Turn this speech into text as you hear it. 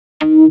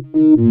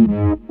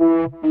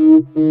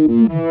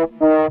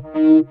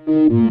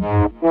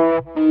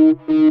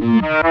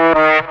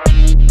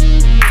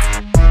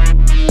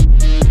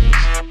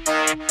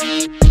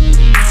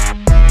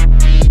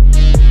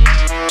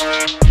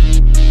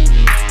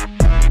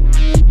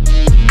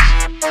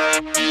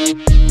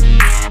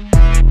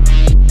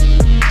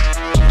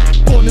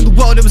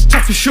It was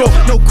tough for sure.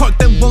 No quirk,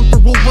 then one for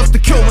all was the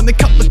cure. When they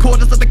cut the cord,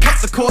 it's like they cut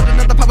the cord.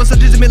 Another power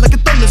surges in me like a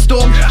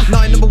thunderstorm.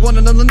 9 number 1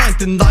 and on the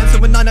 9th in line. So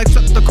when 9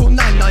 accept the call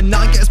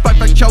 999. Get a spike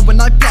back show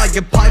when I fly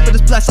a pie. But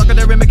it's blessed, I got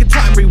there and make a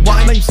time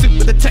rewind. Main suit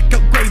with a tech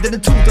upgrade and a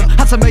tool that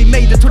has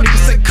made it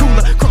 20%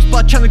 cooler.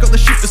 Crossbar channel got the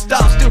shooter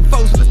style. Still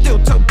foes with the steel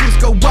toe boots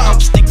go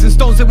wild. Sticks and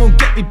stones, they won't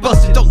get me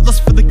busted. Don't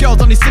lust for the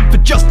girls, only sin for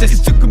justice.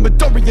 It's Zuka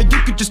Midoriya, you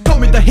could just call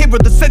me the hero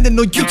that's sending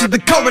all you to the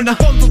coroner.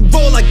 One for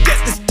all, I get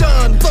this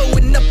done.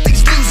 Blowing up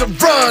these loser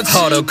runs.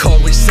 Auto call,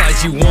 which side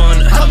you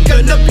want? I'm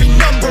gonna be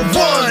number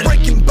 1.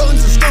 Breaking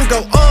bones and still go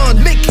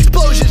on. Make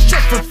explosions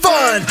just for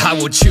fun. I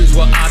will choose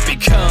what I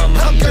become.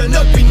 I'm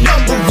gonna be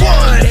number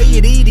 1.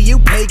 Deity to you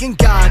pagan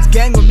gods.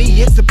 Gang with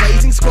me, it's the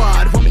blazing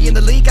squad. Want me in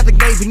the league? I think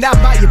maybe not.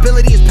 My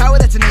ability is power,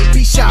 that's an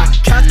AP shot.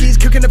 Katsuki's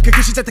cooking up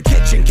concussions at the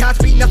kitchen.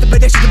 Godspeed, nothing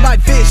but extra to my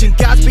vision.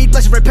 Godspeed,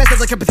 blessing repetitive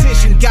like a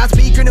petition.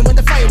 Godspeed, grinning when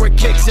the firework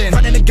kicks in.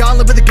 Running a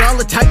gauntlet with a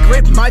gauntlet tight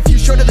grip. My view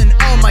shorter than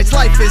all Might's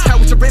life is. How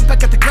it's a rimp, I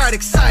got the crowd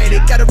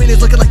excited. Got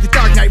arenas looking like the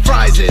Dark Knight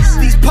Rises.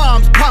 These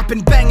palms pop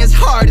and bang as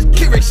hard as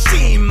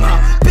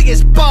Hiroshima.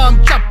 Biggest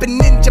bomb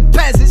dropping in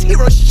Japan's is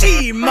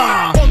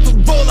Hiroshima. One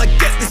for all, I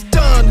get this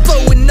done.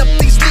 Blowing up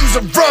these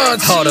loser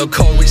runs. Auto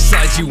call, which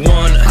side you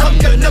want? I'm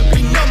gonna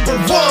be number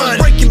 1.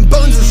 Breaking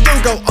bones and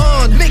still go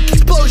on. Make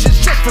explosions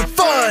just for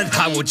fun.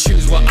 I will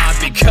choose what I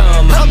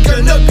become. I'm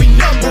gonna be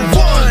number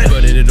 1.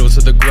 Burning it all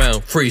to the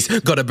ground, freeze.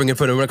 Gotta bring it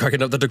further when I'm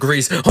cracking up the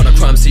degrees. On a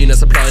crime scene,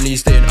 that's applying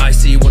East End. I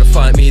see, wanna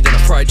fight me, then I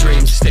fry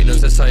dreams. State no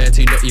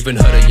society, not even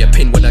heard of your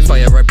pain. When I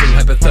fire, I bring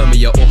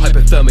hypothermia or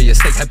hypothermia.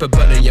 Stake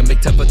hyperburning,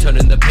 make temper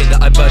turning the pain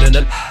that I burden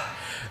and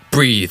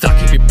breathe, I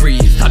keep it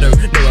breathed. I don't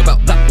know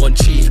about that one,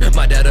 chief.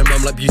 My dad and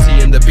mum like Beauty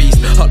and the Beast.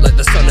 Hot like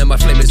the sun and my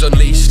flame is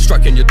unleashed.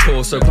 Striking your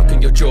torso,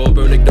 clocking your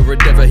jawbone.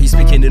 Ignorant never, he's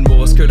speaking in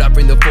Morse. Could I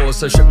bring the force?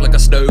 So shook like a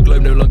snow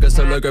globe. No longer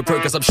so logo pro,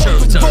 cause I'm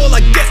showtime. All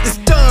I get this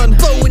done.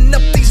 Blowing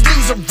up these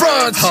loser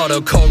runs.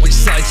 Auto call, which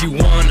side you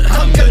want?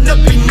 I'm gonna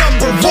be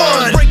number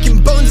 1. Breaking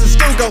bones and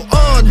still go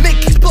on.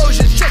 Make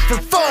explosions just for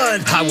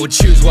fun. I will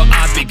choose what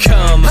I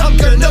become. I'm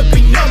gonna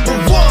be number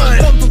 1.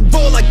 One for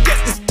all, I get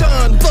this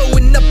done.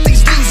 Blowing up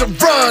these loser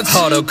runs.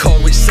 Auto call,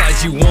 which side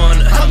you want?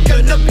 I'm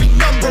gonna be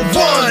number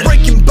 1.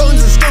 Breaking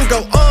bones and still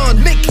go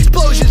on. Make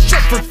explosions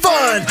just for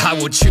fun. I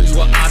will choose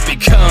what I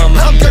become.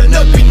 I'm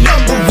gonna be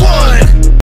number 1.